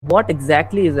what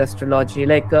exactly is astrology?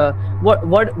 Like,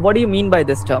 what do you mean by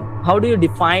this term? How do you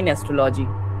define astrology?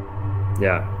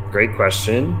 Yeah, great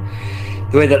question.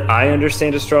 The way that I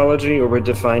understand astrology or would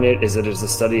define it is that it's a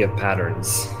study of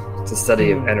patterns. It's a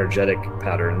study of energetic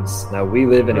patterns. Now, we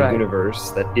live in a Right.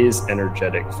 universe that is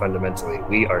energetic fundamentally.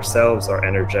 We ourselves are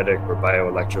energetic, we're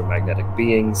bioelectromagnetic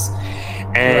beings.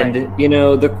 And,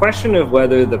 Right. the question of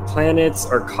whether the planets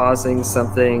are causing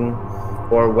something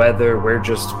or whether we're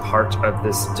just part of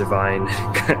this divine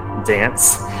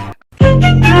dance.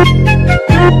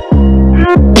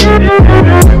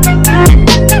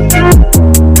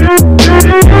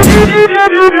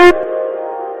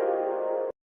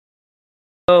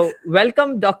 So,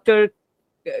 welcome, Dr.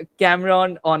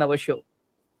 Cameron, on our show.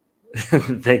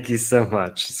 Thank you so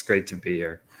much. It's great to be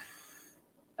here.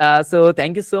 So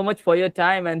thank you so much for your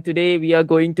time. And today we are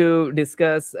going to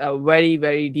discuss very,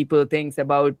 very deeper things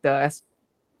about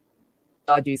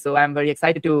astrology. So I'm very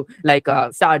excited to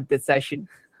start this session.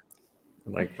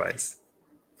 Likewise.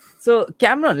 So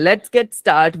Cameron, let's get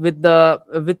started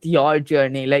with your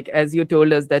journey. Like, as you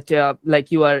told us that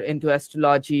you are into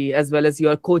astrology as well as you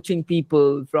are coaching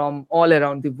people from all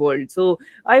around the world. So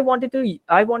I wanted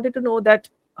to know that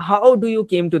how do you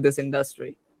came to this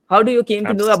industry? How do you came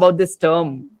to know about this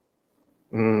term?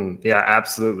 Yeah,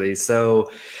 absolutely.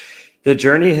 So the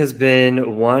journey has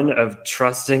been one of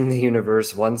trusting the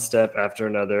universe one step after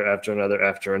another, after another,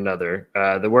 after another.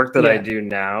 The work that I do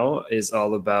now is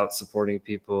all about supporting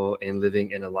people in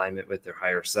living in alignment with their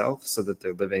higher self so that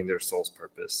they're living their soul's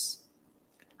purpose.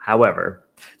 However,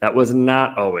 that was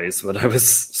not always what I was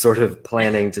sort of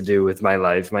planning to do with my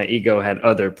life. My ego had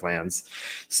other plans.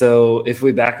 So if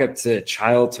we back up to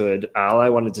childhood, all I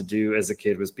wanted to do as a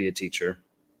kid was be a teacher.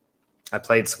 I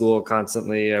played school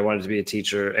constantly. I wanted to be a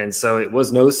teacher. And so it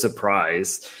was no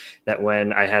surprise that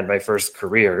when I had my first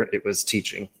career, it was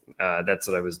teaching. That's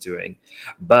what I was doing.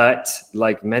 But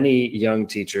like many young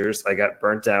teachers, I got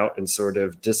burnt out and sort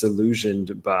of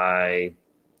disillusioned by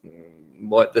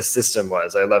what the system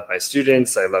was. I loved my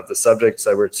students. I loved the subjects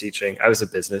I were teaching. I was a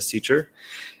business teacher.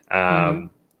 And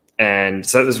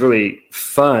so it was really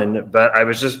fun, but I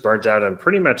was just burnt out on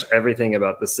pretty much everything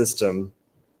about the system.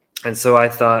 And so I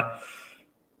thought,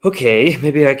 okay,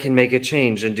 maybe I can make a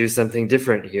change and do something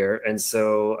different here. And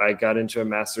so I got into a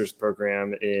master's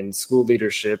program in school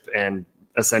leadership. And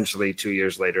essentially 2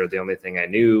 years later, the only thing I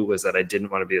knew was that I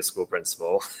didn't want to be a school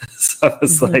principal. So I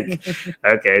was like,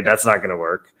 okay, that's not going to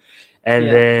work. And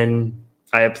then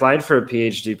I applied for a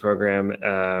PhD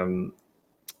program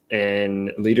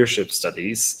in leadership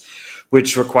studies,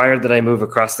 which required that I move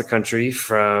across the country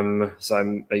so I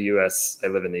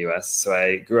live in the US. So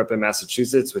I grew up in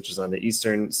Massachusetts, which is on the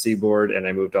eastern seaboard, and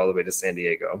I moved all the way to San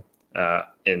Diego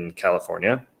in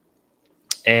California.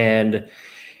 And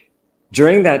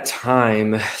during that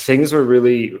time, things were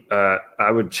really,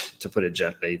 to put it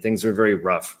gently, things were very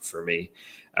rough for me.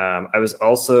 I was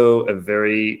also a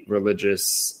very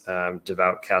religious,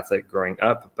 devout Catholic growing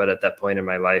up, but at that point in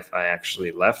my life, I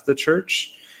actually left the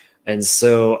church. And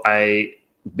so I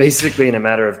basically, in a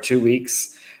matter of 2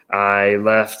 weeks, I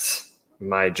left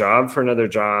my job for another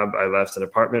job. I left an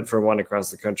apartment for one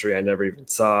across the country I never even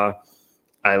saw.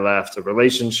 I left a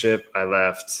relationship. I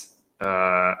left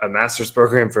a master's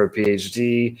program for a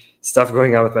PhD, stuff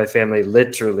going on with my family,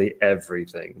 literally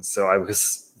everything. So I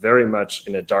was very much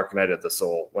in a dark night of the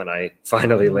soul when I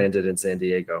finally landed in San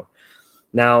Diego.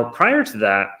 Now, prior to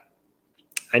that,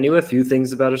 I knew a few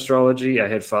things about astrology. I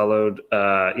had followed,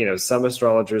 some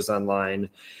astrologers online.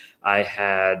 I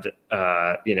had,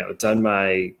 done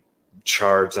my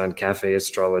charts on Cafe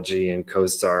Astrology and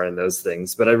CoStar and those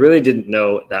things, but I really didn't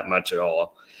know that much at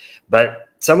all. But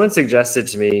someone suggested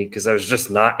to me, because I was just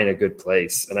not in a good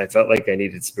place and I felt like I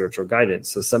needed spiritual guidance.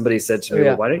 So somebody said to me,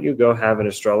 well, why don't you go have an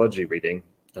astrology reading?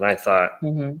 And I thought,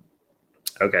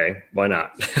 okay, why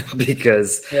not?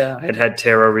 Because I'd had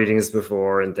tarot readings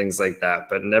before and things like that,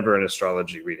 but never an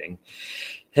astrology reading.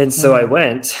 And so I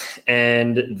went,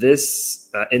 and in this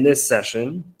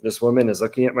session, this woman is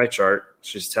looking at my chart.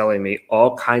 She's telling me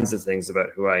all kinds of things about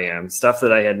who I am, stuff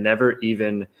that I had never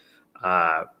even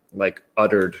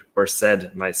uttered or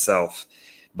said myself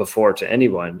before to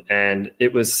anyone. And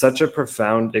it was such a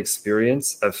profound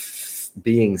experience of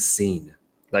being seen.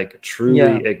 Like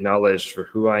truly acknowledged for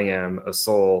who I am, a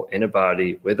soul in a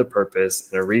body with a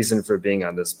purpose and a reason for being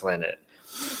on this planet.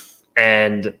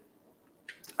 And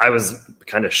I was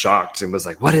kind of shocked and was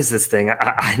like, what is this thing?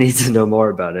 I need to know more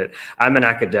about it. I'm an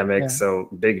academic, so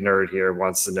big nerd here,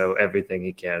 wants to know everything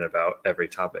he can about every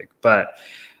topic. But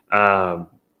I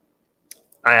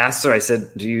asked her, I said,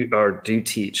 do you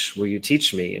teach? Will you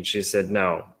teach me? And she said,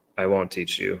 no, I won't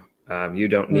teach you. You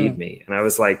don't need Mm. me. And I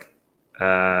was like,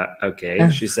 okay.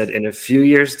 She said, in a few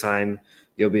years' time,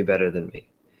 you'll be better than me.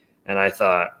 And I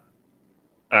thought,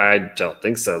 I don't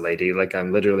think so, lady. Like,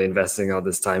 I'm literally investing all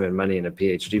this time and money in a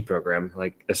PhD program.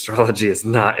 Like, astrology is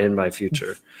not in my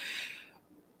future.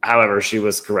 However, she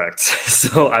was correct.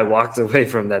 So I walked away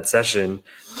from that session,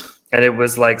 and it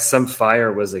was like some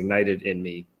fire was ignited in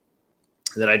me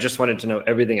that I just wanted to know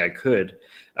everything I could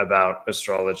about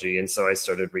astrology. And so I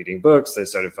started reading books. I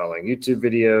started following YouTube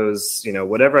videos,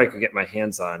 whatever I could get my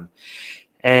hands on.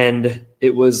 And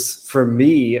it was, for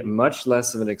me, much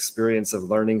less of an experience of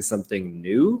learning something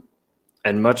new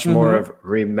and much more of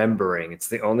remembering. It's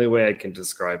the only way I can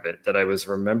describe it, that I was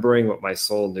remembering what my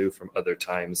soul knew from other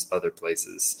times, other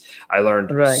places. I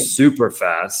learned Right. super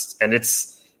fast, and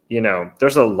it's,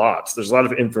 there's a lot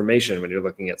of information when you're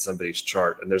looking at somebody's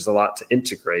chart, and there's a lot to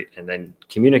integrate and then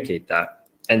communicate that.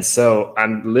 And so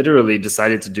I'm literally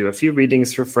decided to do a few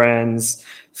readings for friends,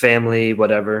 family,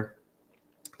 whatever.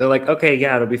 They're like, okay,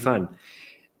 yeah, it'll be fun.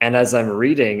 And as I'm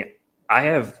reading, I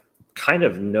have kind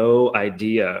of no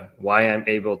idea why I'm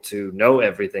able to know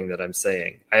everything that I'm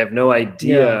saying. I have no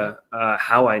idea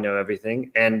how I know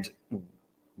everything. And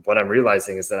what I'm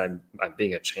realizing is that I'm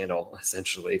being a channel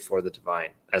essentially for the divine.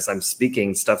 As I'm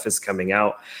speaking, stuff is coming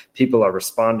out. People are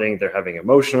responding. They're having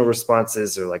emotional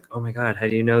responses. They're like, oh my God, how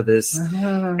do you know this?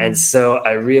 And so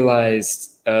I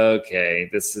realized, okay,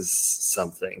 this is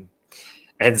something.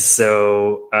 And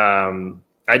so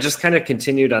I just kind of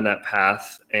continued on that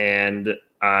path, and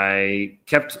I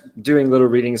kept doing little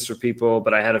readings for people,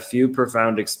 but I had a few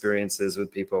profound experiences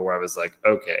with people where I was like,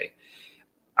 okay,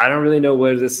 I don't really know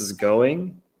where this is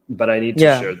going, but I need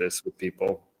to share this with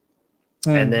people.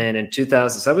 And then in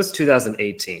 2000, so that was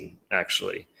 2018,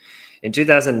 actually. In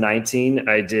 2019,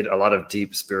 I did a lot of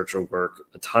deep spiritual work,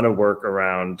 a ton of work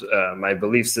around my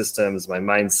belief systems, my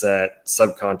mindset,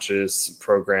 subconscious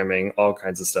programming, all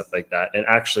kinds of stuff like that. And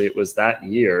actually, it was that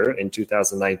year in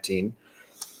 2019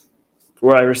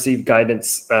 where I received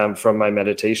guidance from my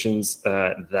meditations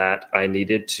that I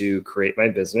needed to create my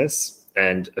business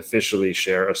and officially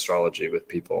share astrology with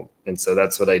people. And so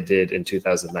that's what I did in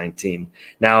 2019.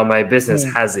 Now my business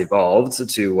has evolved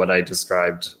to what I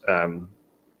described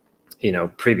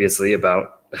previously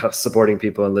about supporting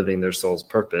people and living their soul's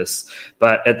purpose.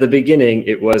 But at the beginning,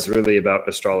 it was really about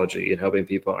astrology and helping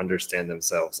people understand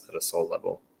themselves at a soul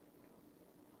level.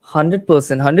 100%,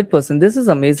 100%. This is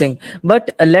amazing.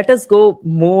 But let us go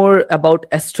more about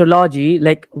astrology.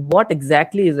 Like, what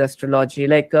exactly is astrology?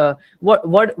 Like,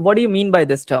 what do you mean by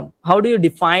this term? How do you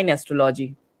define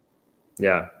astrology?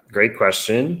 Yeah, great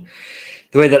question.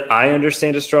 The way that I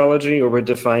understand astrology, or would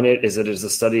define it, is that it is a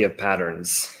study of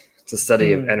patterns. It's a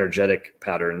study of energetic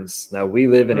patterns. Now, we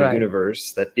live in a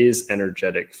universe that is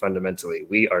energetic fundamentally.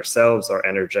 We ourselves are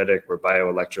energetic. We're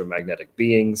bioelectromagnetic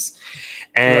beings.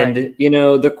 And,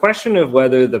 the question of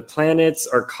whether the planets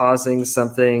are causing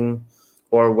something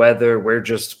or whether we're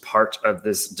just part of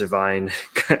this divine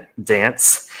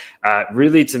dance,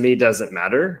 really to me doesn't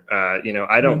matter.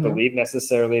 I don't believe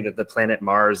necessarily that the planet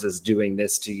Mars is doing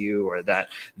this to you or that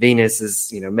Venus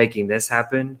is, making this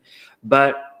happen.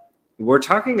 But we're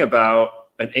talking about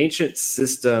an ancient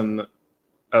system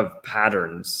of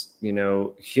patterns.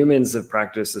 Humans have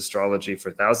practiced astrology for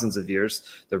thousands of years,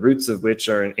 the roots of which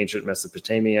are in ancient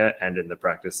Mesopotamia and in the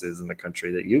practices in the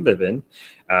country that you live in.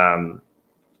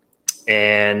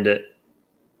 And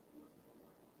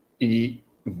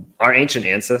our ancient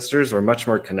ancestors were much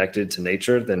more connected to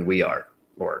nature than we are,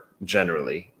 or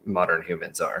generally modern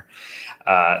humans are.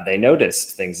 They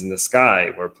noticed things in the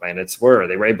sky where planets were.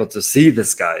 They were able to see the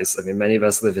skies. I mean, many of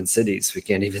us live in cities. We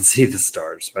can't even see the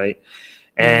stars, right?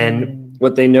 And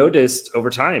what they noticed over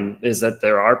time is that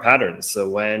there are patterns. So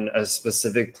when a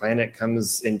specific planet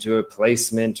comes into a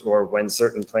placement, or when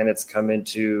certain planets come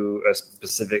into a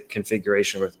specific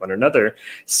configuration with one another,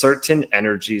 certain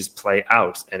energies play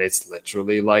out, and it's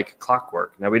literally like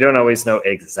clockwork. Now, we don't always know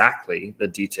exactly the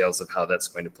details of how that's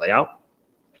going to play out,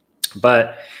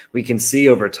 but we can see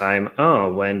over time,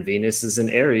 when Venus is in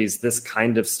Aries, this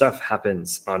kind of stuff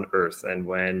happens on Earth. And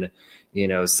when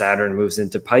Saturn moves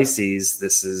into Pisces,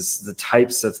 this is the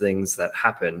types of things that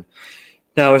happen.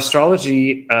 Now,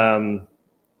 astrology can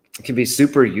be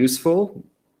super useful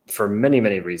for many,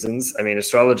 many reasons. I mean,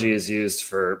 astrology is used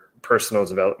for personal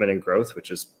development and growth,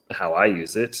 which is how I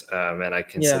use it. And I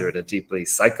consider it a deeply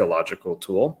psychological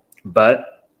tool.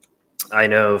 But I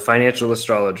know financial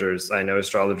astrologers. I know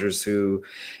astrologers who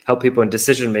help people in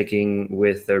decision-making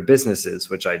with their businesses,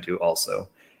 which I do also.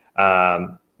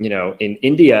 In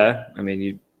India, I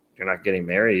mean, you're not getting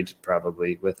married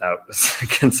probably without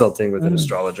consulting with an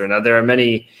astrologer. Now, there are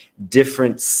many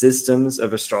different systems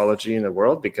of astrology in the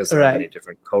world because there are many Right.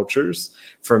 different cultures.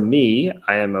 For me,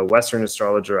 I am a Western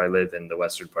astrologer. I live in the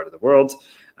Western part of the world,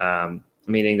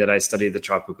 meaning that I study the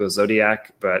tropical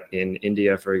zodiac. But in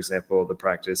India, for example, the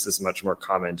practice is much more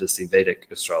common to see Vedic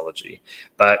astrology.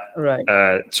 But Right.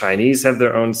 Chinese have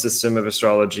their own system of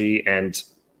astrology, and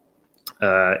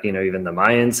even the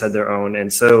Mayans had their own.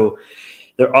 And so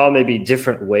there all may be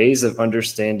different ways of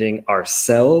understanding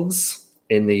ourselves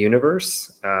in the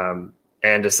universe,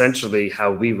 and essentially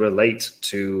how we relate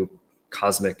to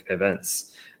cosmic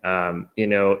events.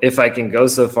 If I can go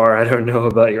so far, I don't know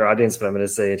about your audience, but I'm going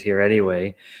to say it here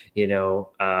anyway.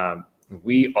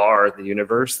 We are the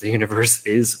universe. The universe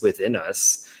is within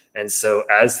us. And so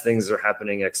as things are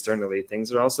happening externally,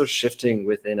 things are also shifting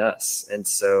within us. And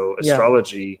so Yeah.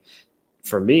 astrology,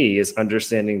 for me, is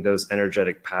understanding those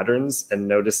energetic patterns and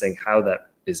noticing how that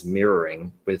is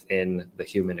mirroring within the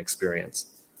human experience.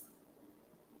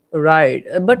 Right.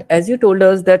 But as you told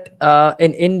us that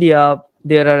in India,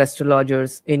 there are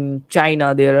astrologers. In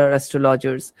China, there are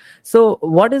astrologers. So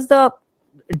what is the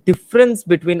difference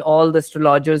between all the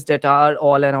astrologers that are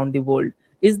all around the world?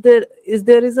 Is there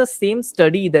is a same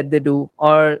study that they do,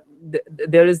 or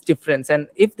there is difference? And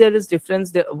if there is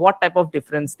difference, what type of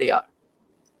difference they are?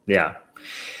 Yeah.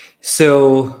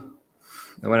 So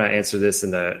I want to answer this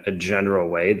in a general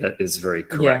way that is very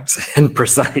Yeah. correct and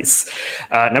precise.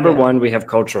 Number Yeah. one, we have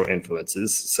cultural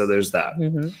influences. So there's that.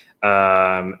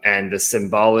 And the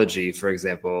symbology, for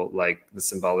example, like the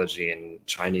symbology in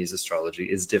Chinese astrology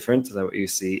is different than what you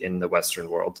see in the Western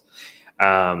world,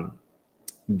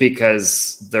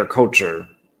 because their culture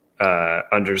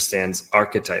understands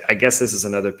archetype. I guess this is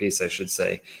another piece I should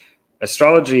say.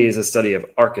 Astrology is a study of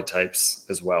archetypes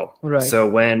as well. Right. So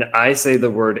when I say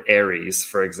the word Aries,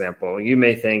 for example, you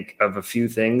may think of a few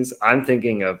things. I'm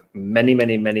thinking of many,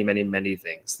 many, many, many, many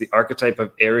things. The archetype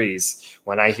of Aries,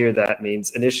 when I hear that,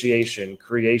 means initiation,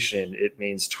 creation. It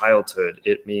means childhood.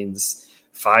 It means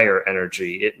fire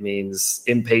energy. It means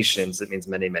impatience. It means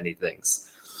many, many things.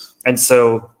 And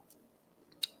so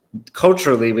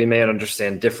culturally, we may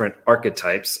understand different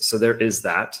archetypes. So there is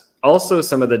that. Also,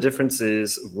 some of the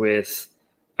differences with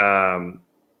the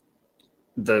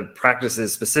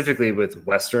practices, specifically with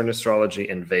Western astrology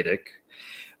and Vedic,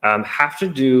 have to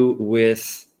do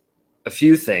with a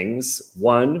few things.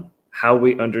 One, how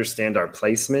we understand our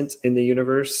placement in the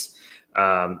universe.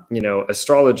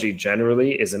 Astrology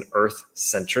generally is an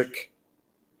Earth-centric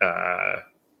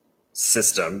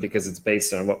system because it's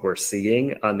based on what we're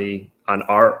seeing on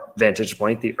our vantage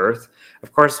point, the Earth.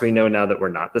 Of course, we know now that we're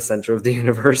not the center of the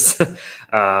universe.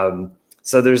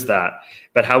 So there's that.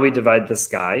 But how we divide the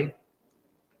sky,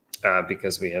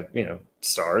 because we have,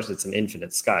 stars, it's an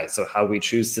infinite sky. So how we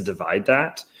choose to divide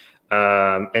that,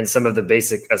 and some of the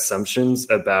basic assumptions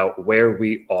about where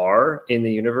we are in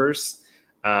the universe,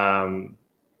 and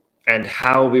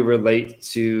how we relate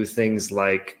to things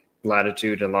like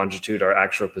latitude and longitude, our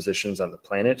actual positions on the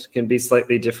planet, can be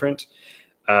slightly different.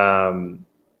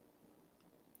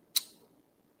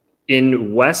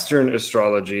 In Western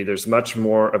astrology, there's much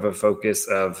more of a focus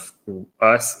of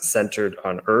us centered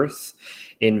on Earth.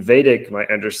 In Vedic, my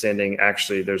understanding,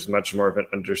 actually, there's much more of an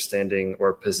understanding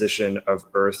or position of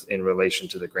Earth in relation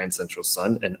to the grand central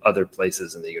sun and other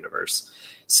places in the universe.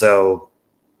 So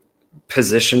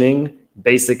positioning,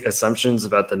 basic assumptions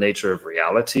about the nature of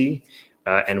reality,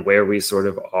 and where we sort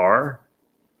of are.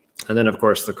 And then, of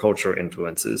course, the cultural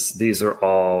influences. These are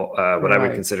all what I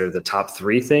would consider the top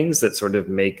three things that sort of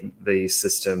make the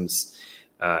systems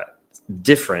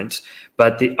different.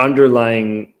 But the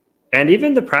underlying, and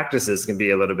even the practices can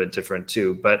be a little bit different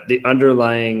too. But the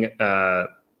underlying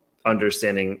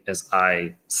understanding, as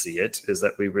I see it, is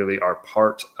that we really are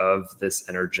part of this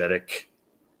energetic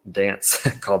dance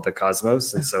called the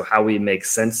cosmos. And so how we make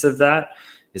sense of that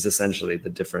is essentially the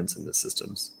difference in the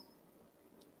systems.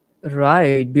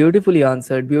 Right, beautifully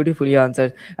answered, beautifully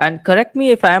answered. And correct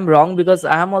me if I am wrong, because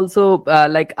I am also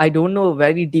I don't know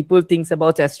very deeper things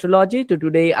about astrology. To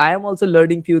today, I am also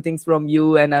learning few things from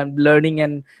you, and I'm learning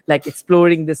and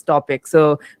exploring this topic.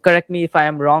 So correct me if I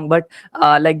am wrong, but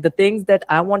the things that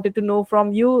I wanted to know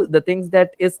from you, the things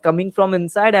that is coming from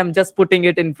inside, I'm just putting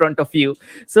it in front of you.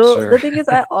 So Sure. the thing is,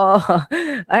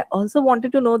 I also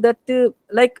wanted to know that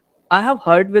I have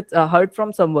heard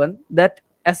from someone that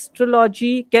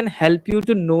astrology can help you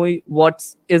to know what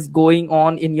is going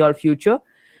on in your future,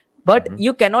 but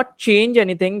you cannot change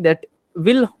anything that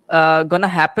will gonna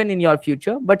happen in your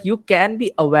future, but you can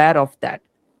be aware of that.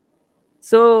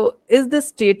 So is this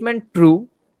statement true?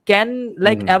 can,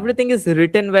 like, Mm. everything is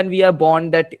written when we are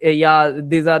born, that yeah,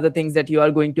 these are the things that you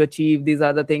are going to achieve, these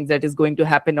are the things that is going to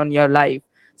happen on your life.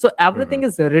 So Mhm. everything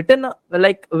is written,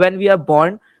 like, when we are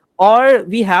born, or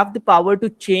we have the power to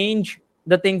change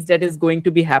the things that is going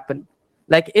to be happen.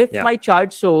 Like, if Yeah. my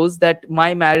chart shows that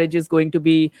my marriage is going to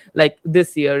be like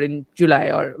this year in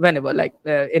July or whenever, like,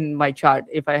 in my chart,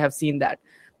 if I have seen that,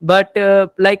 but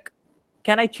like,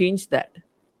 can I change that?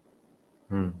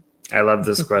 Hmm. I love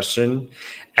this question.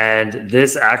 And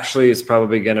this actually is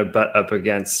probably going to butt up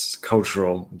against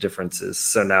cultural differences.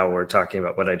 So now we're talking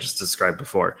about what I just described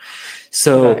before.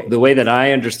 So, Right. the way that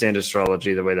I understand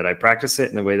astrology, the way that I practice it,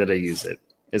 and the way that I use it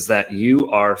is that you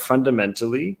are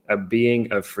fundamentally a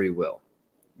being of free will.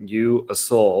 You, a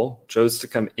soul, chose to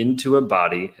come into a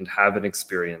body and have an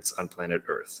experience on planet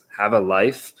Earth, have a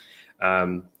life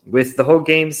with the whole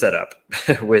game set up,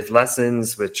 with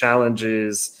lessons, with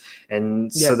challenges,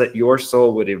 and so Yes. that your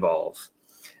soul would evolve.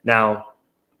 Now,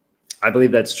 I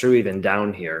believe that's true even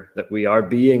down here, that we are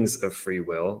beings of free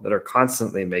will that are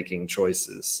constantly making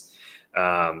choices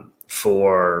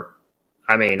for,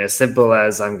 I mean, as simple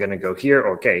as I'm going to go here.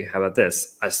 Okay, how about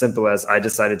this? As simple as I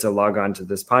decided to log on to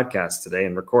this podcast today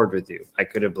and record with you. I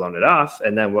could have blown it off.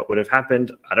 And then what would have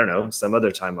happened? I don't know. Some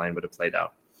other timeline would have played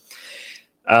out.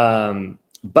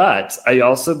 But I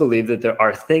also believe that there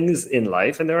are things in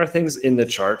life and there are things in the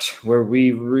chart where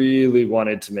we really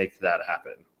wanted to make that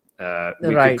happen. We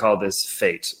could Right. call this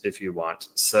fate if you want.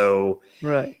 So,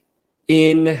 Right.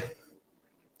 in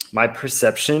my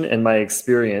perception and my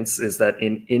experience, is that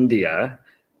in India,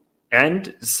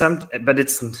 and some, but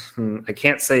it's, I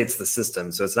can't say it's the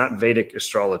system. So, it's not Vedic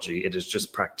astrology, it is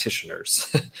just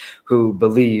practitioners who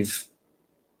believe,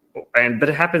 but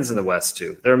it happens in the West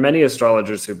too. There are many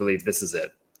astrologers who believe this is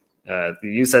it.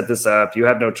 You set this up, you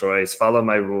have no choice, follow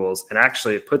my rules. And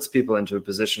actually, it puts people into a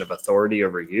position of authority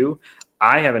over you.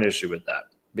 I have an issue with that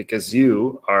because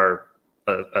you are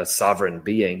a sovereign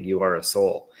being, you are a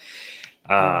soul,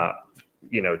 Right.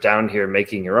 uh, down here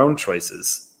making your own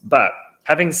choices. But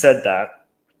having said that,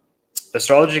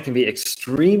 astrology can be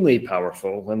extremely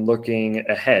powerful when looking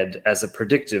ahead as a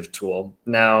predictive tool.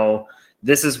 Now,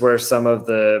 this is where some of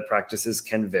the practices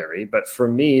can vary, but for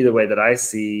me, the way that I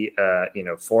see,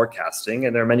 forecasting,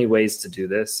 and there are many ways to do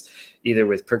this, either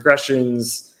with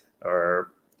progressions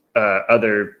or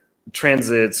other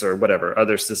transits or whatever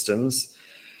other systems.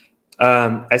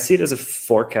 I see it as a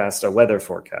forecast, a weather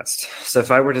forecast. So if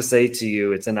I were to say to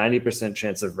you, it's a 90%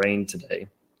 chance of rain today,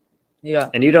 Yeah.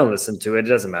 and you don't listen to it, it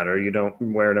doesn't matter. You don't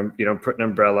wear them, you don't put an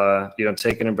umbrella, you don't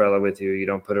take an umbrella with you, you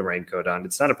don't put a raincoat on.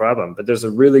 It's not a problem, but there's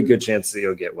a really good chance that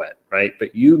you'll get wet, right?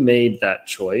 But you made that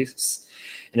choice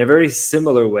in a very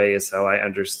similar way as how I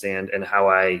understand and how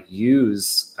I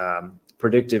use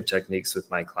predictive techniques with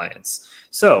my clients.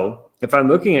 So if I'm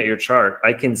looking at your chart,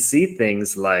 I can see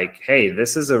things like, hey,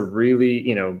 this is a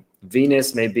really,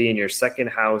 Venus may be in your second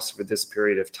house for this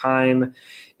period of time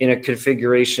in a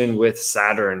configuration with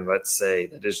Saturn, let's say,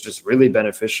 that is just really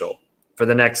beneficial for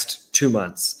the next 2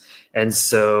 months. And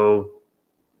so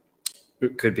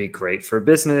it could be great for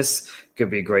business, could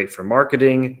be great for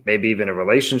marketing, maybe even a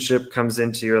relationship comes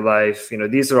into your life.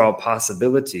 These are all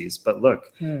possibilities. But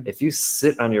look, Hmm. if you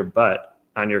sit on your butt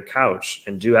on your couch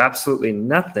and do absolutely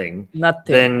nothing,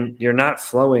 Nothing. then you're not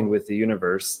flowing with the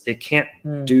universe. It can't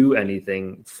Hmm. do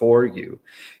anything for you.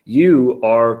 You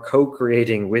are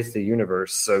co-creating with the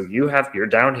universe. So you're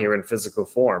down here in physical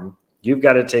form. You've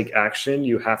got to take action.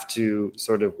 You have to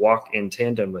sort of walk in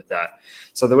tandem with that.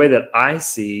 So the way that I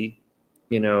see,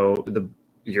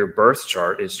 your birth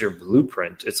chart is your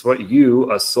blueprint. It's what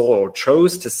you, a soul,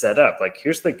 chose to set up. Like,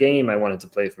 here's the game I wanted to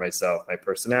play for myself: my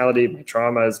personality, my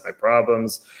traumas, my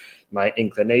problems, my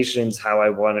inclinations, how I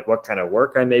want it, what kind of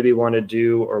work I maybe want to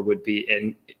do or would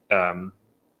be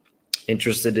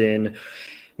interested in,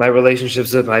 my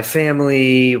relationships with my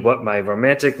family, what my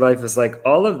romantic life is like.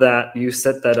 All of that, you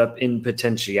set that up in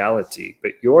potentiality,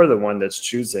 but you're the one that's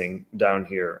choosing down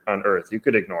here on Earth. You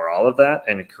could ignore all of that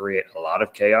and create a lot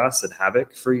of chaos and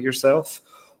havoc for yourself,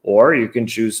 or you can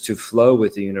choose to flow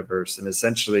with the universe. And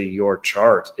essentially, your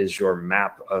chart is your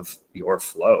map of your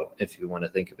flow, if you want to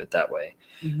think of it that way.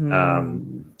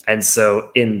 Hmm. And so,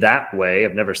 in that way,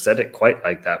 I've never said it quite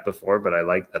like that before, but I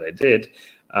like that I did.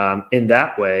 In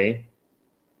that way,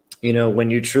 when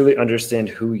you truly understand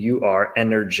who you are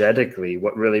energetically,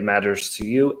 what really matters to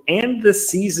you, and the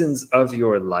seasons of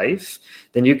your life,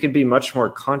 then you can be much more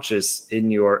conscious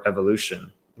in your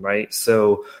evolution, right?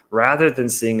 So rather than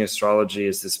seeing astrology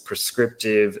as this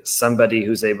prescriptive, somebody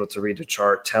who's able to read a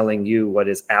chart telling you what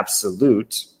is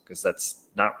absolute, because that's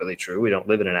not really true. We don't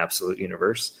live in an absolute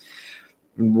universe.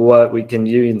 What we can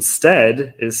do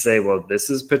instead is say, well, this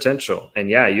is potential. And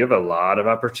yeah, you have a lot of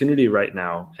opportunity right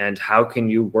now. And how can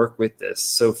you work with this?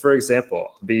 So for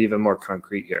example, I'll be even more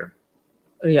concrete here.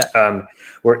 Yeah.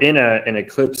 We're in an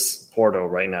eclipse portal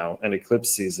right now, an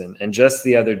eclipse season. And just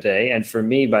the other day, and for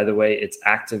me, by the way, it's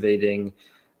activating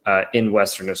in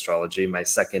Western astrology, my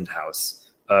second house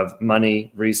of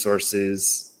money,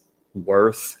 resources,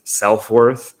 worth,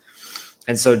 self-worth.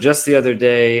 And so just the other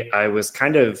day, I was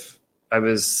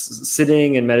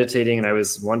sitting and meditating, and I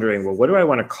was wondering, well, what do I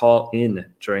want to call in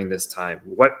during this time?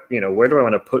 Where do I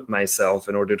want to put myself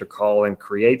in order to call and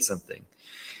create something?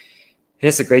 And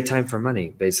it's a great time for money,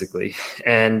 basically.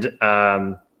 And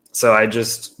so I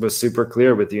just was super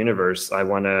clear with the universe. I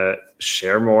want to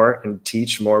share more and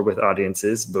teach more with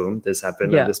audiences. Boom, this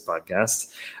happened on this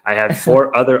podcast. I had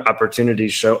 4 other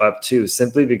opportunities show up too,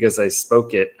 simply because I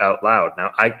spoke it out loud.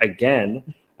 Now, I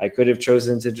could have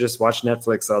chosen to just watch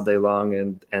Netflix all day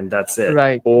long and that's it.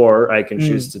 Right. Or I can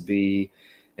choose to be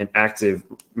an active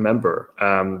member.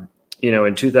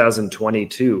 In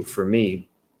 2022, for me,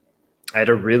 I had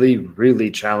a really,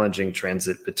 really challenging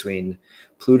transit between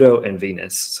Pluto and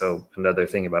Venus. So another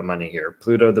thing about money here.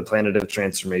 Pluto, the planet of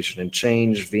transformation and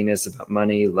change. Venus, about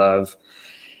money, love.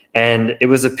 And it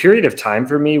was a period of time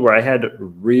for me where I had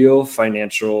real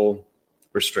financial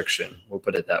restriction. We'll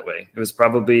put it that way. It was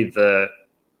probably the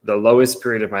lowest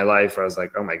period of my life where I was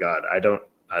like, oh my God, I don't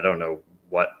know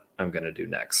what I'm going to do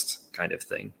next, kind of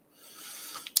thing.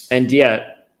 And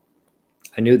yet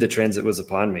I knew the transit was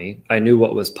upon me. I knew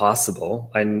what was possible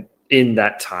in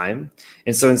that time.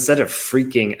 And so instead of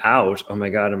freaking out, oh my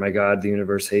God, the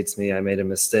universe hates me, I made a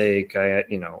mistake,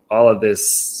 all of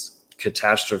this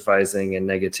catastrophizing and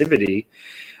negativity,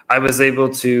 I was able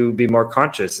to be more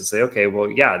conscious and say, okay, well,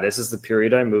 yeah, this is the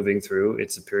period I'm moving through.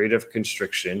 It's a period of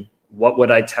constriction. What would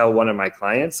I tell one of my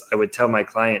clients? I would tell my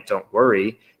client, don't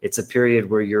worry. It's a period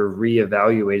where you're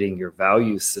reevaluating your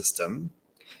value system.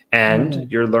 And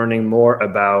you're learning more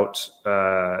about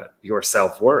your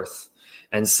self-worth.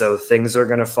 And so things are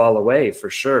going to fall away for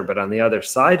sure. But on the other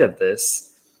side of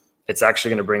this, it's actually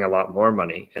going to bring a lot more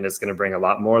money and it's going to bring a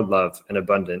lot more love and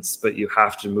abundance. But you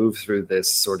have to move through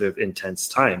this sort of intense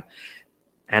time.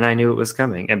 And I knew it was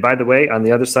coming. And by the way, on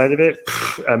the other side of it,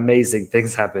 amazing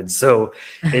things happen. So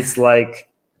it's like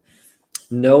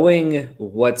knowing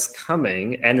what's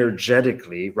coming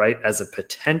energetically, right, as a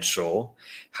potential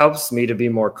helps me to be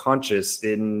more conscious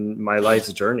in my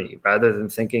life's journey rather than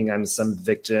thinking I'm some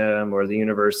victim or the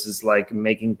universe is like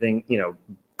making things,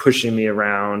 pushing me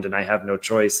around and I have no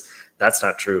choice. That's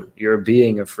not true. You're a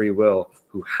being of free will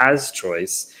who has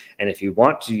choice. And if you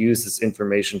want to use this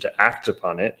information to act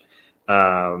upon it,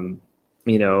 you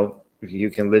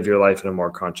can live your life in a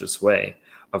more conscious way.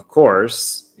 Of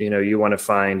course, you want to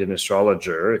find an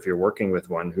astrologer, if you're working with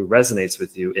one, who resonates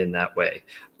with you in that way.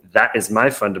 That is my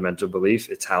fundamental belief.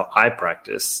 It's how I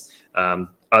practice.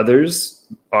 Others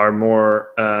are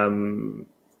more, I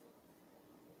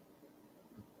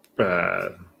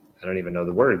don't even know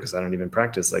the word because I don't even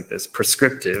practice like this.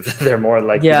 Prescriptive. They're more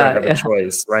like you don't have a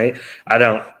choice, right? I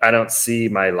don't see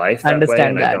my life that way,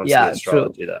 and I don't see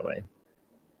astrology that way.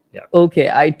 Yeah. Okay,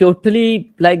 I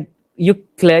totally you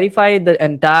clarify the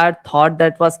entire thought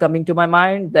that was coming to my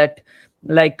mind, that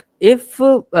if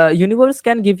universe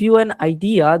can give you an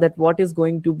idea that what is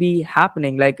going to be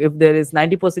happening, like if there is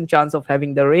 90% chance of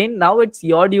having the rain, now it's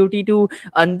your duty to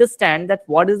understand that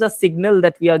what is the signal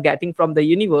that we are getting from the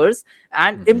universe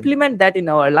and implement that in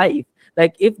our life.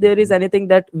 Like if there is anything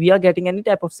that we are getting any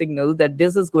type of signal that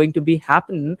this is going to be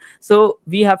happen, so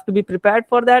we have to be prepared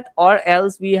for that, or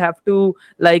else we have to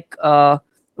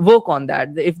work on that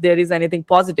if there is anything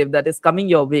positive that is coming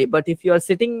your way. But if you are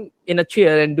sitting in a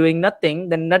chair and doing nothing,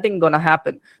 then nothing gonna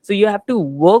happen. So you have to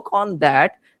work on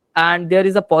that, and there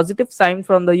is a positive sign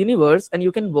from the universe and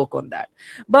you can work on that.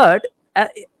 But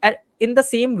in the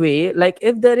same way, like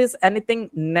if there is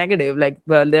anything negative,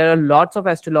 there are lots of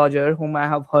astrologers whom I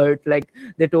have heard,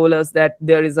 they told us that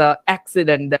there is a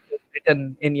accident that is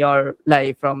written in your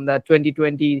life from the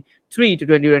 2023 to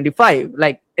 2025,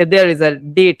 there is a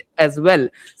date as well.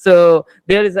 So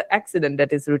there is an accident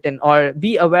that is written, or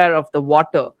be aware of the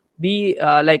water, be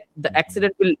the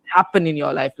accident will happen in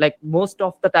your life. Like most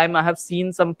of the time I have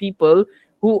seen some people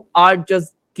who are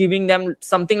just giving them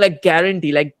something like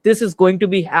guarantee, like this is going to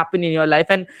be happen in your life,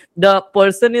 and the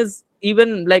person is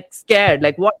even scared,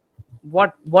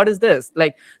 what is this.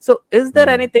 So is there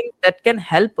anything that can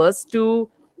help us to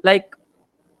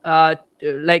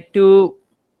to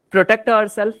protect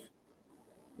ourselves?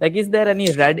 Is there any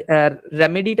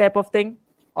remedy type of thing?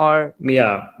 Or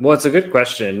yeah, well, it's a good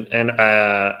question. And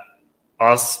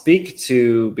I'll speak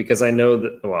to, because I know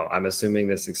that, well, I'm assuming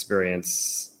this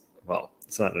experience, well,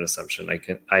 it's not an assumption.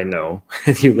 I know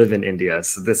you live in India.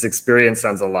 So this experience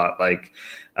sounds a lot like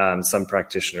some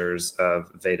practitioners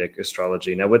of Vedic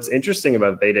astrology. Now, what's interesting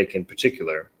about Vedic in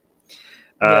particular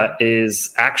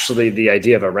is actually the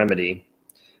idea of a remedy.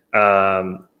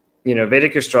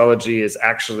 Vedic astrology is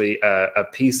actually a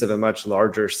piece of a much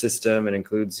larger system and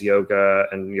includes yoga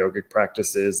and yogic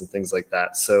practices and things like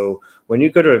that. So when you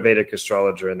go to a Vedic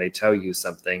astrologer and they tell you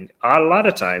something, a lot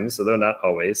of times, although not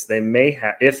always, they may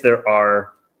have, if there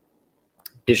are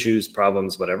issues,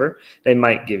 problems, whatever, they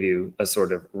might give you a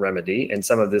sort of remedy. And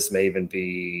some of this may even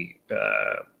be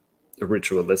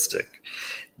ritualistic.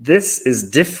 This is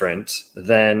different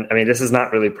than, this is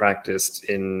not really practiced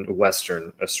in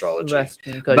Western astrology.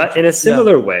 But in a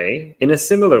similar way,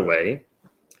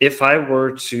 if I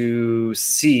were to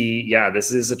see,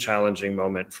 this is a challenging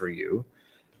moment for you,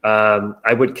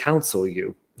 I would counsel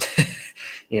you.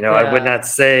 I would not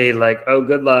say like, oh,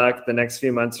 good luck, the next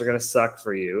few months are going to suck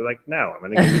for you. Like, no, I'm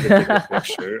going to give you the bigger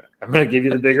picture. I'm going to give you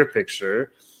the bigger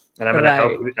picture. And I'm going to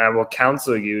help. I will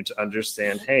counsel you to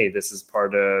understand, hey, this is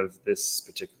part of this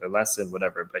particular lesson,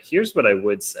 whatever. But here's what I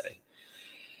would say.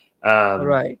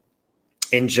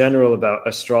 In general about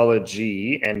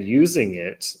astrology and using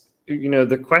it,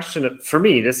 the question for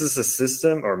me, this is a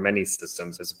system, or many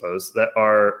systems, I suppose,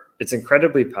 it's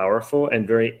incredibly powerful and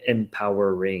very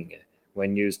empowering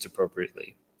when used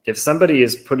appropriately. If somebody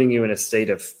is putting you in a state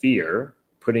of fear,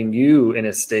 putting you in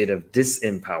a state of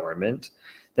disempowerment,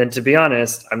 then to be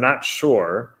honest, I'm not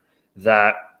sure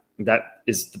that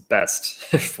is the best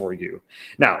for you.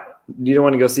 Now, you don't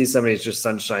want to go see somebody who's just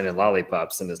sunshine and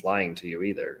lollipops and is lying to you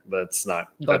either. That's not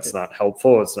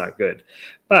helpful. It's not good.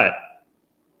 But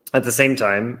at the same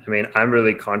time, I'm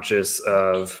really conscious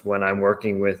of when I'm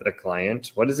working with a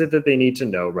client, what is it that they need to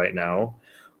know right now?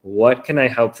 What can I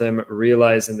help them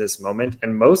realize in this moment?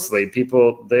 And mostly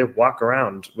people, they walk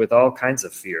around with all kinds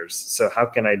of fears. So how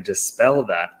can I dispel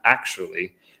that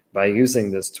actually by using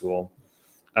this tool?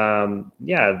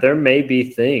 There may be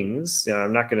things,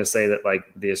 I'm not going to say that like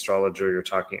the astrologer you're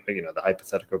talking, the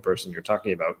hypothetical person you're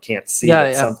talking about can't see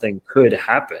that something could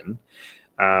happen.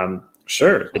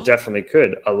 Sure, it definitely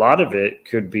could. A lot of it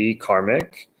could be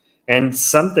karmic. And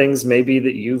some things may be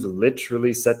that you've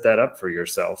literally set that up for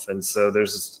yourself. And so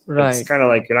it's kind of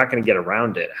like, you're not going to get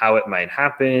around it, how it might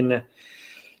happen,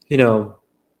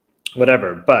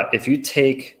 whatever. But if you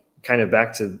take kind of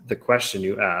back to the question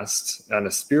you asked on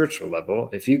a spiritual level,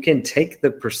 if you can take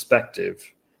the perspective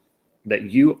that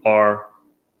you are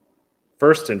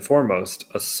first and foremost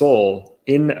a soul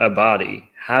in a body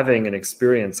having an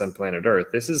experience on planet Earth,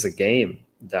 this is a game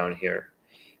down here.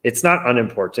 It's not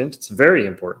unimportant. It's very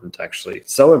important, actually.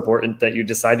 It's so important that you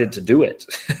decided to do it,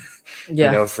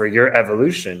 for your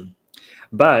evolution.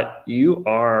 But you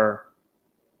are,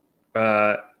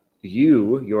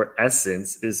 your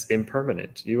essence is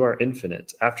impermanent. You are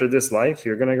infinite. After this life,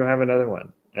 you're going to go have another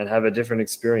one and have a different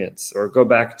experience, or go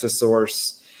back to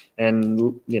source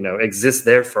and, exist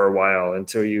there for a while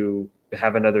until you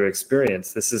have another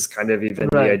experience. This is kind of even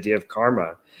the idea of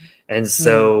karma. And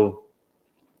so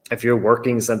if you're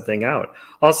working something out,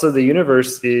 also the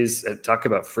universe is, talk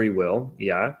about free will.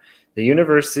 Yeah. The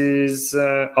universe is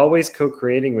always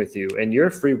co-creating with you, and you're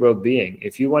a free will being.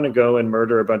 If you want to go and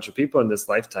murder a bunch of people in this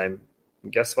lifetime,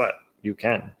 guess what? You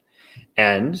can.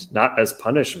 And not as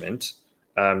punishment,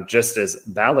 just as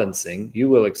balancing, you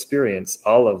will experience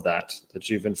all of that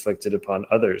you've inflicted upon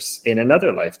others in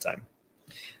another lifetime,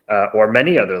 or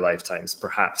many other lifetimes,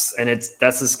 perhaps. And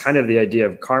that's just kind of the idea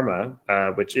of karma,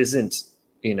 which isn't,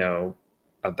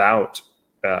 about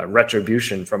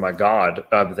retribution from a god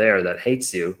up there that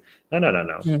hates you. No.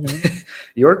 Mm-hmm.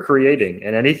 You're creating,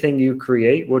 and anything you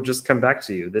create will just come back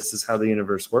to you. This is how the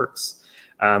universe works.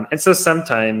 And so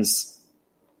sometimes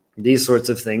these sorts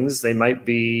of things, they might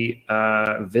be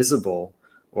visible,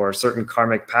 or certain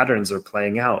karmic patterns are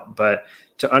playing out. But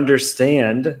to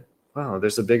understand, wow,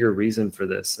 there's a bigger reason for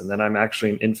this, and then I'm actually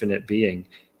an infinite being,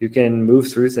 you can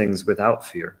move through things without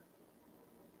fear.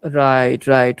 Right.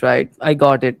 I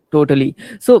got it totally.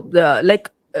 So,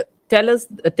 tell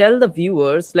the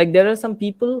viewers, like, there are some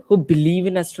people who believe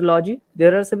in astrology.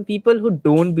 There are some people who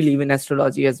don't believe in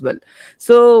astrology as well.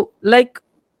 So, like,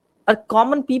 a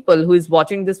common people who is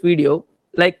watching this video,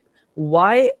 like,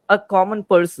 why a common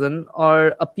person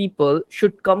or a people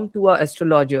should come to a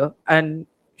astrologer and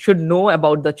should know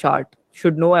about the chart,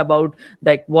 should know about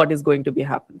like what is going to be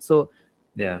happen. So,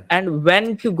 and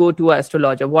when to go to an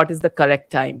astrologer, what is the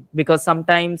correct time? Because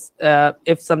sometimes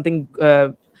if something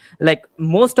Like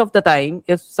most of the time,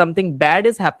 if something bad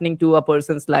is happening to a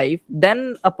person's life,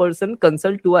 then a person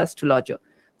consult to an astrologer.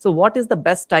 So what is the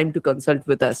best time to consult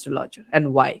with an astrologer,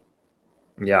 and why?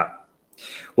 Yeah.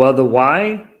 Well, the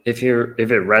why, if it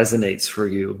resonates for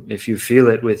you, if you feel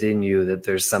it within you that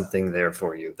there's something there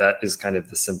for you, that is kind of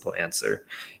the simple answer.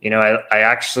 I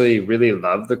actually really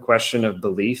love the question of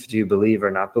belief. Do you believe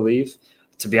or not believe?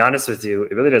 To be honest with you,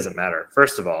 it really doesn't matter.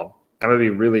 First of all, I'm going to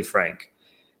be really frank.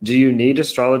 Do you need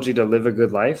astrology to live a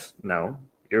good life? No.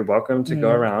 You're welcome to go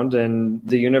Mm, around, and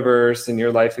the universe and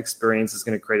your life experience is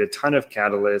going to create a ton of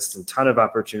catalysts and ton of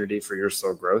opportunity for your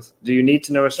soul growth. Do you need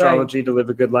to know right. astrology to live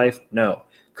a good life? No.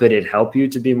 Could it help you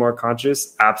to be more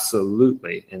conscious?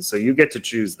 Absolutely. And so you get to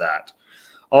choose that.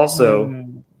 Also,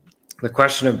 Mm, the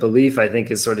question of belief, I think,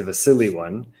 is sort of a silly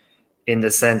one, in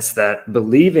the sense that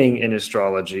believing in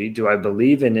astrology, do I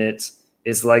believe in it,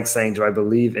 is like saying, do I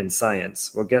believe in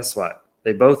science? Well, guess what?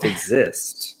 They both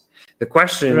exist. The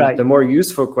question, right. the more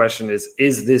useful question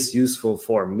is this useful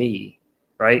for me?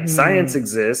 Right? Science Mm,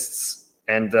 exists,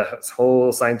 and the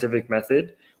whole scientific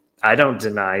method, I don't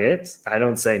deny it. I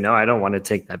don't say, no, I don't want to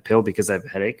take that pill because I have a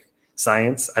headache.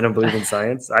 Science, I don't believe in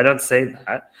science. I don't say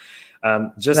that.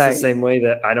 Just the right. same way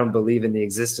that I don't believe in the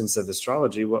existence of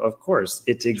astrology. Well, of course,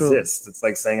 it True. exists. It's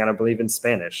like saying I don't believe in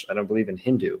Spanish. I don't believe in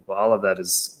Hindu. Well, all of that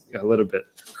is a little bit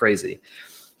crazy.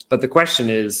 But the question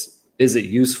is it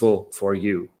useful for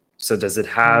you? So does it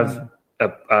have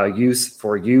Mm, a use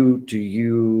for you? Do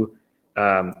you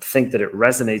think that it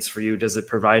resonates for you? Does it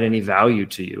provide any value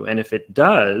to you? And if it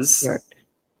does, right.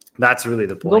 that's really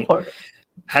the Go point. for it.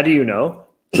 How do you know?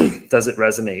 Does it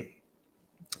resonate?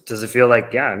 Does it feel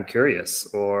like, yeah, I'm curious,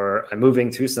 or I'm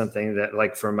moving through something that,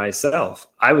 like for myself,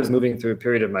 I was moving through a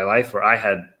period of my life where I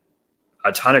had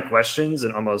a ton of questions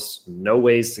and almost no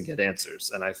ways to get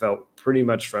answers. And I felt pretty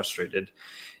much frustrated.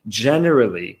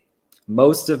 Generally,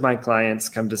 most of my clients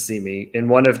come to see me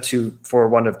for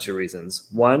one of two reasons.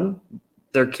 One,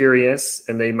 they're curious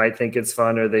and they might think it's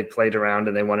fun, or they played around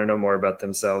and they want to know more about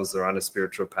themselves. They're on a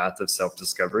spiritual path of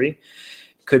self-discovery.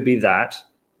 Could be that.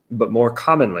 But more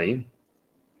commonly,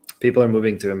 people are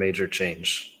moving through a major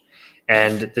change.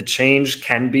 And the change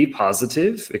can be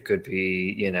positive. It could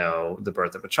be, the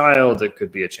birth of a child. It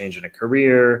could be a change in a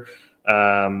career.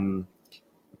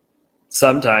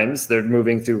 Sometimes they're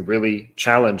moving through really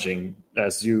challenging,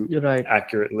 as you You're right.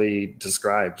 accurately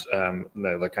described.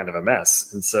 They're kind of a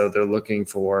mess. And so they're looking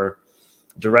for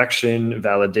direction,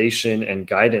 validation, and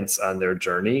guidance on their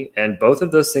journey. And both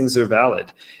of those things are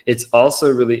valid. It's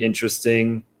also really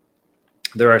interesting.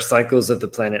 There are cycles of the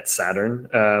planet Saturn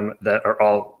that are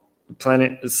all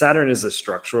Saturn is a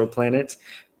structural planet.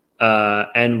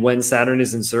 And when Saturn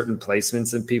is in certain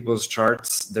placements in people's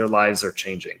charts, their lives are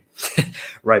changing.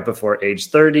 Right before age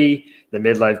 30, the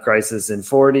midlife crisis in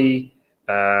 40,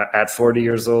 at 40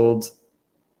 years old,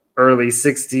 early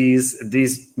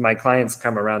 60s. My clients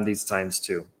come around these times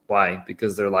too. Why?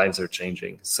 Because their lives are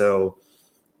changing. So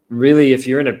really, if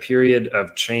you're in a period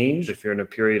of change, if you're in a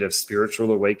period of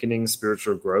spiritual awakening,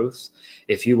 spiritual growth,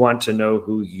 if you want to know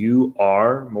who you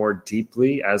are more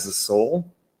deeply as a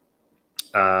soul,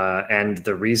 and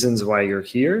the reasons why you're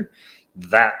here,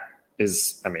 that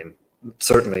is,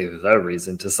 certainly the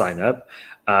reason to sign up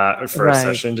for a Right.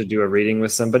 session to do a reading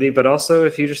with somebody. But also,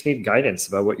 if you just need guidance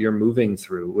about what you're moving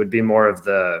through, would be more of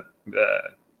the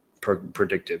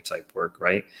predictive type work,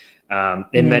 right?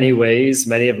 In many Mm. ways,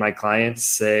 many of my clients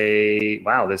say,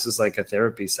 wow, this is like a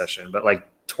therapy session, but like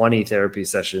 20 therapy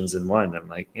sessions in one. I'm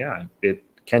like, yeah, it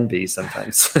can be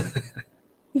sometimes.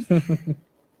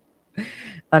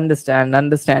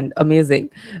 Understand.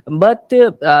 Amazing. But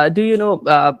do you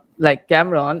know, like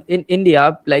Cameron, in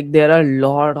India, like there are a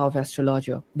lot of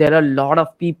astrologer. There are a lot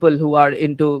of people who are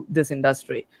into this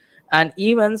industry, and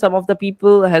even some of the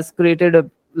people has created a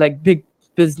like big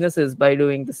businesses by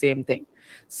doing the same thing.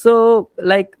 So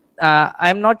like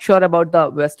I'm not sure about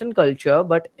the Western culture,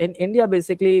 but in India,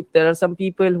 basically, there are some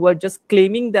people who are just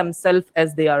claiming themselves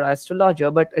as they are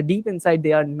astrologer, but deep inside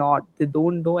they are not. They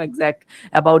don't know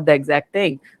about the exact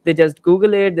thing. They just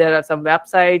Google it. There are some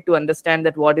website to understand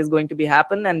that what is going to be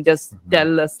happen and just Mhm.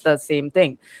 tell us the same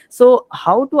thing. So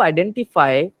how to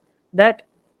identify that?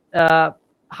 Uh,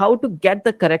 how to get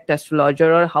the correct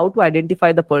astrologer, or how to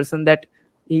identify the person that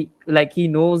he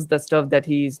knows the stuff that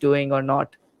he is doing or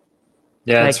not?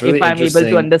 Yeah, Like it's if really I'm able to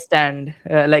interesting. understand,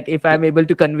 like if I'm able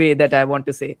to convey that I want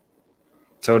to say.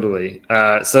 Totally.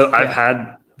 So Yeah.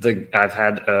 I've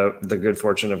had the good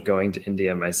fortune of going to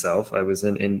India myself. I was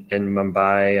in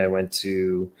Mumbai. I went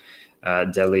to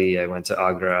Delhi. I went to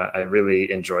Agra. I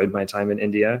really enjoyed my time in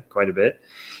India quite a bit,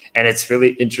 and it's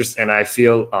really interesting. And I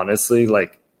feel honestly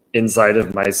like inside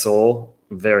of my soul,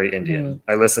 very Indian.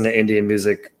 I listen to Indian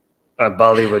music,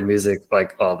 Bollywood music,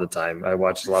 like all the time. I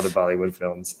watched a lot of Bollywood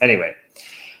films. Anyway,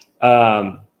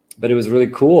 but it was really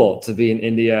cool to be in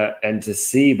India and to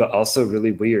see, but also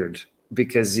really weird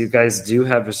because you guys do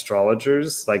have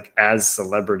astrologers like as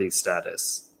celebrity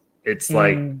status. It's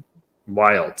like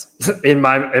wild. In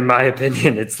my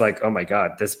opinion, it's like, oh my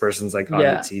God, this person's like on the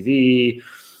TV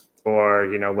or,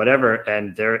 you know, whatever.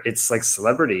 And it's like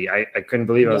celebrity. I couldn't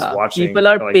believe I was watching. People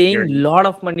are like, paying a lot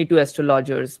of money to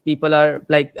astrologers. People are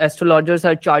like, astrologers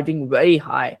are charging very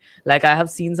high. Like I have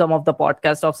seen some of the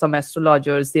podcasts of some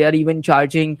astrologers. They are even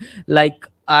charging like,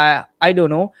 I don't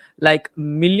know, like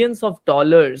millions of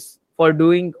dollars for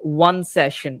doing one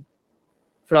session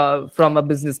from a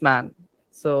businessman.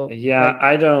 So yeah, like,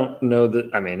 I don't know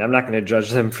that. I mean, I'm not going to judge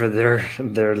them for their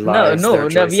lives, no, their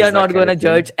choices, we are not that going kind to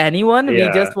of thing. judge anyone. We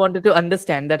Yeah. just wanted to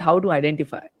understand that how to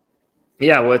identify.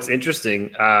 Yeah, well, it's interesting.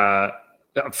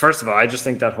 First of all, I just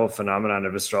think that whole phenomenon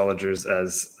of astrologers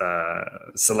as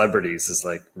celebrities is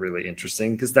like really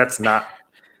interesting because that's not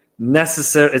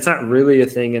necessary. It's not really a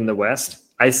thing in the West.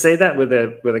 I say that with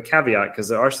a caveat because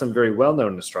there are some very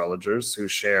well-known astrologers who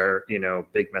share, you know,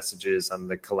 big messages on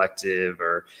the collective,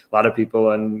 or a lot of people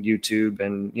on YouTube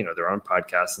and, you know, their own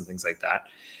podcasts and things like that.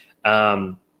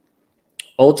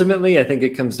 Ultimately, I think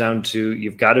it comes down to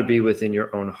you've got to be within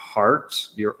your own heart,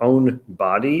 your own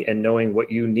body, and knowing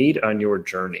what you need on your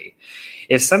journey.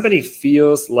 If somebody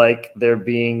feels like they're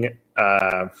being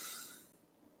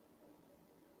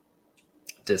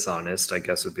dishonest, I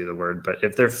guess would be the word, but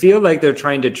if they feel like they're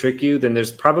trying to trick you, then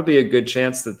there's probably a good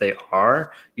chance that they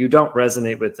are. You don't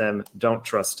resonate with them. Don't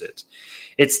trust it.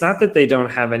 It's not that they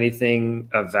don't have anything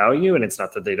of value, and it's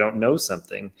not that they don't know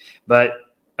something, but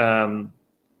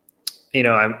you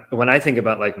know, when I think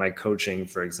about like my coaching,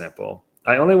 for example,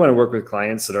 I only want to work with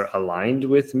clients that are aligned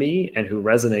with me and who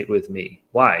resonate with me.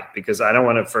 Why? Because I don't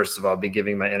want to, first of all, be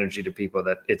giving my energy to people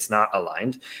that it's not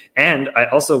aligned. And I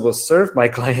also will serve my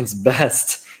clients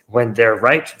best when they're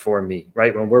right for me,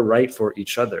 right? When we're right for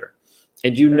each other.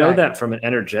 And you know that from an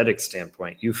energetic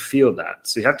standpoint, you feel that.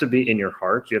 So you have to be in your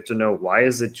heart. You have to know, why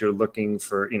is it you're looking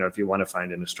for, you know, if you want to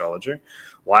find an astrologer,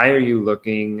 why are you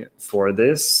looking for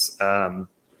this?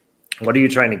 What are you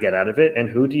trying to get out of it? And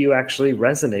who do you actually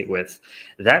resonate with?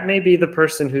 That may be the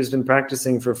person who's been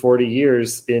practicing for 40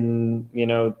 years in, you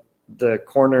know, the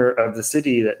corner of the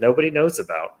city that nobody knows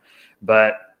about,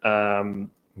 but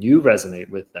you resonate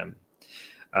with them.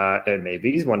 And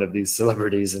maybe he's one of these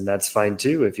celebrities, and that's fine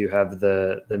too. If you have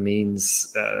the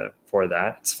means for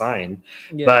that, it's fine.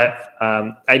 Yeah.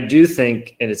 But I do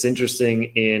think, and it's interesting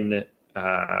in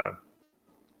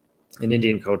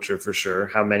Indian culture for sure,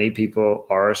 how many people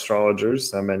are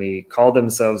astrologers, how many call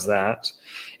themselves that.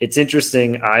 It's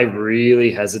interesting. I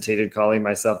really hesitated calling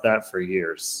myself that for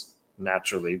years,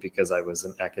 naturally, because I was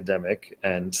an academic,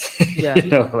 and you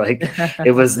know, like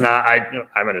it was not.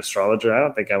 I'm an astrologer. I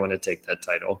don't think I want to take that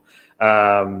title.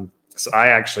 So I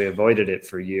actually avoided it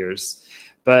for years.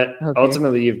 But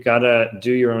ultimately, you've got to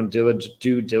do your own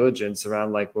due diligence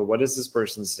around, like, well, what does this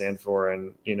person stand for,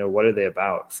 and you know, what are they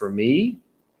about? For me,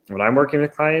 when I'm working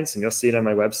with clients, and you'll see it on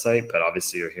my website, but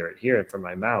obviously you'll hear it here from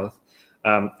my mouth.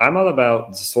 I'm all about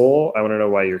the soul. I want to know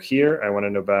why you're here. I want to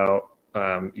know about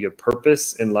your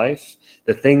purpose in life,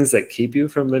 the things that keep you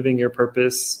from living your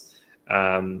purpose,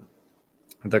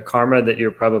 the karma that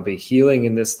you're probably healing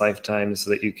in this lifetime so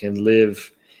that you can live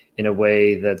in a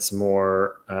way that's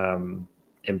more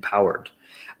empowered.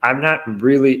 I'm not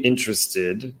really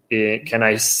interested in, can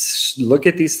I look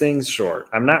at these things? Sure.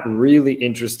 I'm not really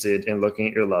interested in looking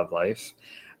at your love life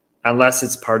unless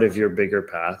it's part of your bigger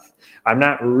path. I'm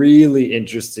not really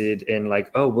interested in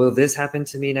like, oh, will this happen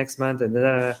to me next month?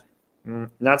 And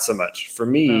not so much. For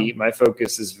me, my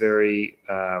focus is very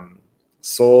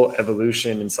soul,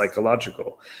 evolution, and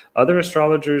psychological. Other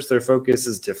astrologers, their focus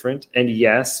is different. And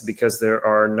yes, because there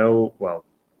aren't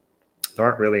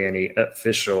really any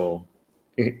official,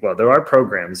 well, there are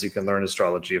programs you can learn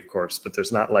astrology, of course, but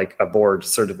there's not like a board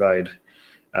certified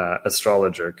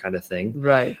astrologer kind of thing.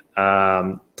 Right.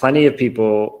 Plenty of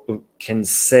people can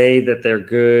say that they're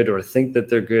good or think that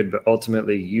they're good, but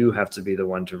ultimately you have to be the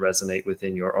one to resonate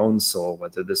within your own soul,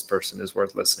 whether this person is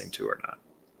worth listening to or not.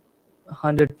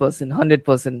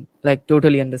 100%, like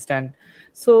totally understand.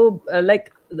 So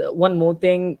like one more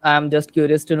thing, I'm just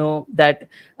curious to know that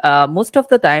most of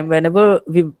the time whenever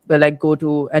we like go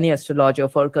to any astrologer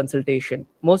for consultation,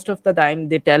 most of the time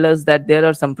they tell us that there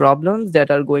are some problems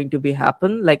that are going to be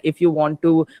happen. Like if you want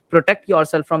to protect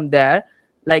yourself from there,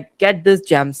 like get this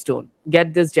gemstone,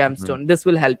 this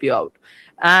will help you out.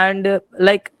 And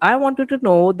like I wanted to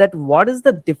know that what is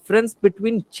the difference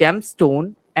between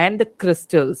gemstone and the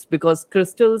crystals, because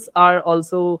crystals are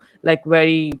also like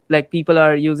very, like people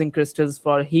are using crystals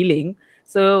for healing.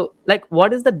 So like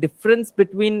what is the difference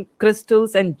between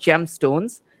crystals and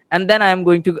gemstones? And then I am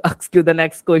going to ask you the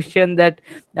next question, that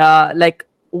like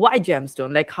why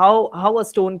gemstone, like how a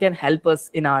stone can help us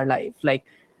in our life, like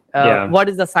Yeah. what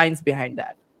is the science behind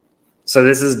that? So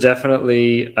this is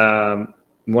definitely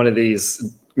one of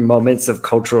these moments of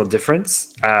cultural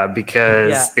difference Yeah,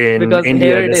 because in because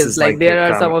India, here it this is, is like like there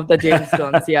the are some common. of the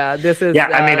gemstones. Yeah, this is Yeah,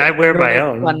 I mean, I wear known my as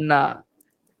own. panna.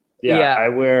 Yeah, Yeah. I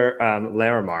wear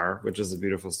Larimar, which is a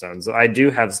beautiful stone. So I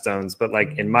do have stones, but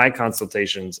like in my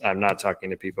consultations, I'm not talking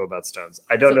to people about stones.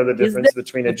 I don't So know the is there difference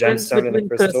between a a difference gemstone and a between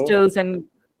crystal. crystals and,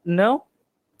 no?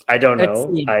 I don't It's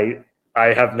know. same.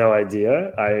 I have no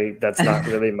idea. I That's not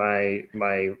really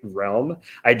my realm.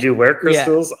 I do wear Yeah.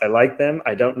 crystals. I like them.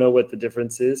 I don't know what the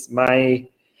difference is. My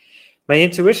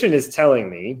intuition is telling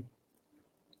me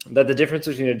that the difference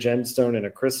between a gemstone and a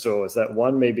crystal is that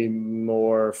one may be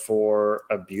more for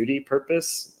a beauty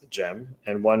purpose, a gem,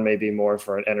 and one may be more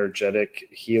for an energetic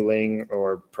healing,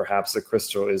 or perhaps a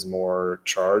crystal is more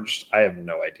charged. I have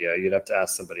no idea. You'd have to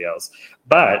ask somebody else.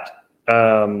 But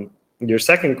your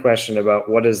second question about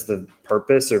what is the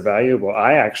purpose or value, well,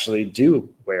 I actually do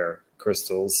wear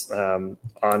crystals on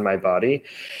my body.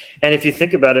 And if you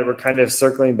think about it, we're kind of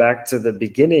circling back to the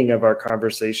beginning of our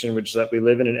conversation, which is that we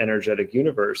live in an energetic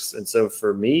universe. And so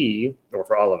for me, or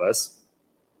for all of us,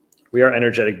 we are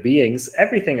energetic beings.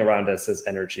 Everything around us is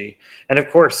energy. And of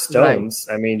course, Right. stones.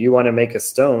 I mean, you want to make a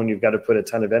stone, you've got to put a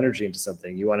ton of energy into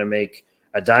something. You want to make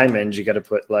a diamond, you got to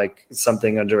put like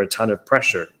something under a ton of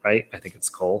pressure, right? I think it's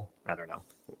coal. I don't know.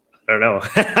 I don't know.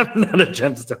 I'm not a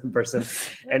gemstone person.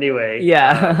 Anyway,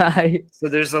 Yeah. so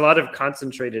there's a lot of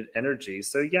concentrated energy.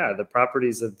 So yeah, the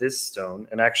properties of this stone,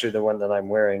 and actually the one that I'm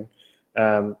wearing,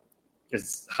 um,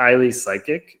 is highly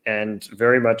psychic and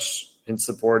very much in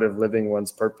support of living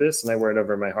one's purpose. And I wear it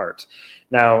over my heart.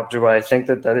 Now, do I think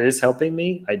that that is helping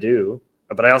me? I do,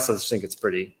 but I also think it's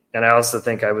pretty. And I also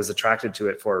think I was attracted to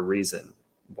it for a reason.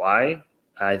 Why?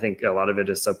 I think a lot of it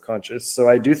is subconscious. So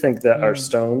I do think that our Mm.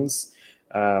 stones,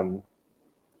 um,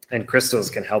 and crystals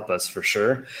can help us for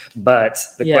sure. But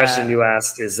the question Yeah. you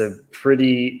asked is a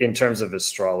pretty, in terms of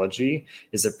astrology,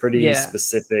 is a pretty Yeah.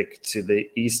 specific to the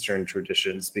Eastern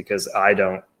traditions, because I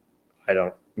don't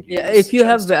Yeah, use if you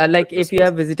have gemstones or like if you crystals.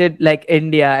 have visited like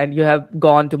India and you have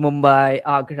gone to Mumbai,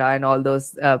 Agra, and all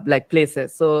those like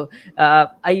places, so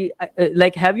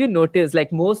like, have you noticed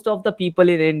like most of the people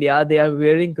in India, they are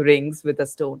wearing rings with a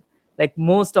stone, like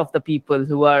most of the people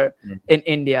who are Mm. in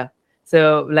India.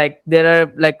 So like there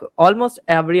are like almost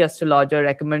every astrologer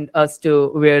recommend us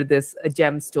to wear this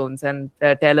gemstones, and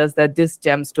tell us that this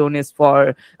gemstone is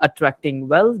for attracting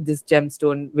wealth. This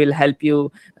gemstone will help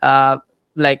you,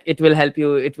 like it will help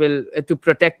you, it will to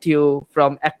protect you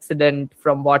from accident,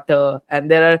 from water. And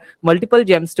there are multiple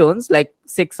gemstones, like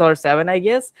 6 or 7, I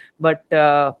guess, but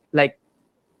like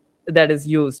that is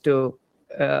used to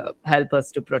help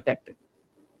us to protect it.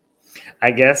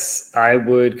 I guess I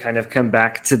would kind of come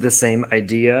back to the same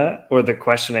idea, or the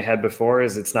question I had before,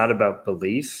 is it's not about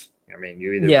belief. I mean,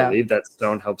 you either Yeah. believe that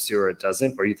stone helps you or it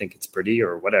doesn't, or you think it's pretty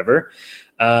or whatever.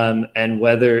 And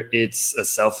whether it's a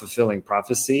self-fulfilling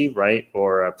prophecy, right,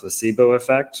 or a placebo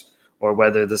effect, or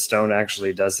whether the stone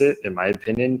actually does it, in my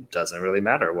opinion, doesn't really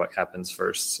matter what happens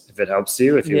first. If it helps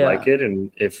you, if you like Yeah. it, and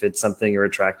if it's something you're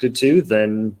attracted to,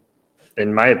 then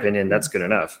in my opinion, that's good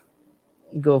enough.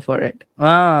 Go for it.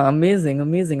 Ah, amazing,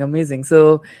 amazing, amazing.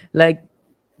 So like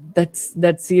that's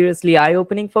seriously eye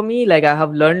opening for me. Like I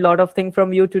have learned a lot of things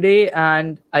from you today,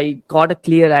 and I got a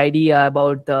clear idea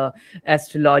about the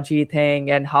astrology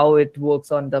thing and how it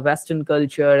works on the Western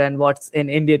culture and what's in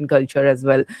Indian culture as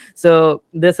well. So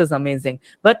this is amazing.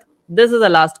 But this is the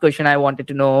last question I wanted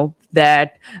to know,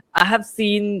 that I have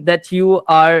seen that you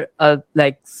are a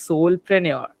like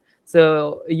soulpreneur.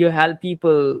 So you help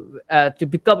people to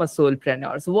become a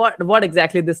soulpreneur. So what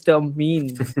exactly this term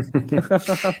means?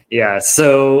 Yeah,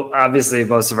 so obviously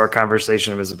most of our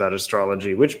conversation was about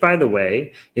astrology, which, by the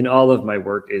way, in all of my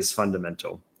work is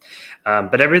fundamental.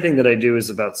 But everything that I do is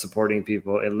about supporting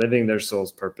people in living their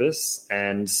soul's purpose.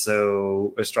 And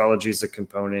so astrology is a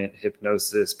component,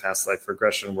 hypnosis, past life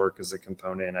regression work is a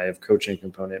component, I have coaching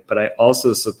component, but I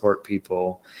also support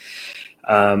people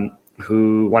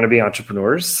who want to be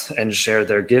entrepreneurs and share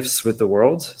their gifts with the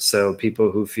world. So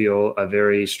people who feel a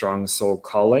very strong soul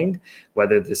calling,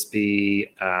 whether this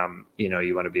be,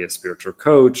 you want to be a spiritual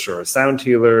coach or a sound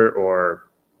healer,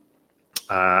 or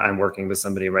I'm working with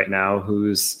somebody right now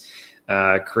who's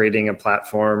creating a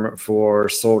platform for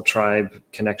soul tribe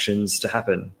connections to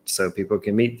happen so people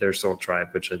can meet their soul tribe,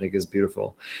 which I think is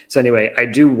beautiful. So anyway, I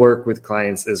do work with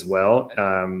clients as well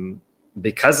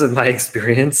because of my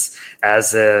experience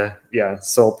as a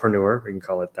soulpreneur, we can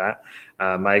call it that.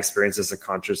 My experience as a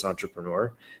conscious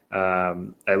entrepreneur.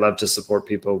 I love to support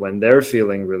people when they're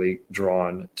feeling really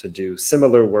drawn to do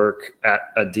similar work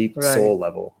at a deep soul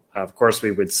level. Of course,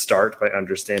 we would start by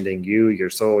understanding you, your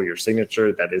soul, your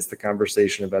signature. That is the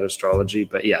conversation about astrology.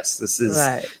 But yes, this is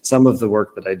some of the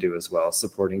work that I do as well,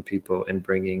 supporting people in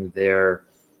bringing their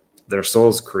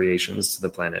soul's creations to the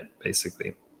planet,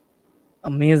 basically.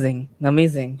 Amazing.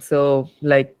 So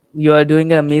like you are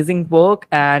doing amazing work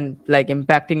and like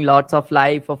impacting lots of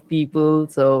life of people.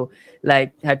 So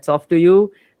like hats off to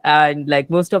you. And like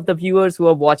most of the viewers who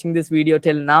are watching this video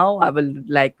till now, I will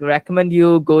like recommend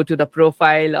you go to the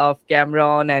profile of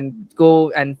Cameron and go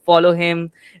and follow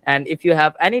him. And if you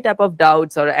have any type of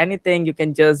doubts or anything, you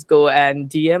can just go and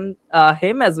DM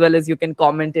him, as well as you can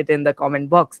comment it in the comment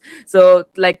box. So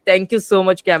like thank you so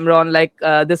much, Cameron. Like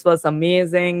this was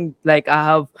amazing. Like I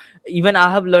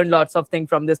have learned lots of things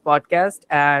from this podcast,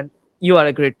 and you are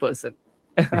a great person.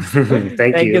 Thank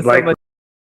Thank you. you so much.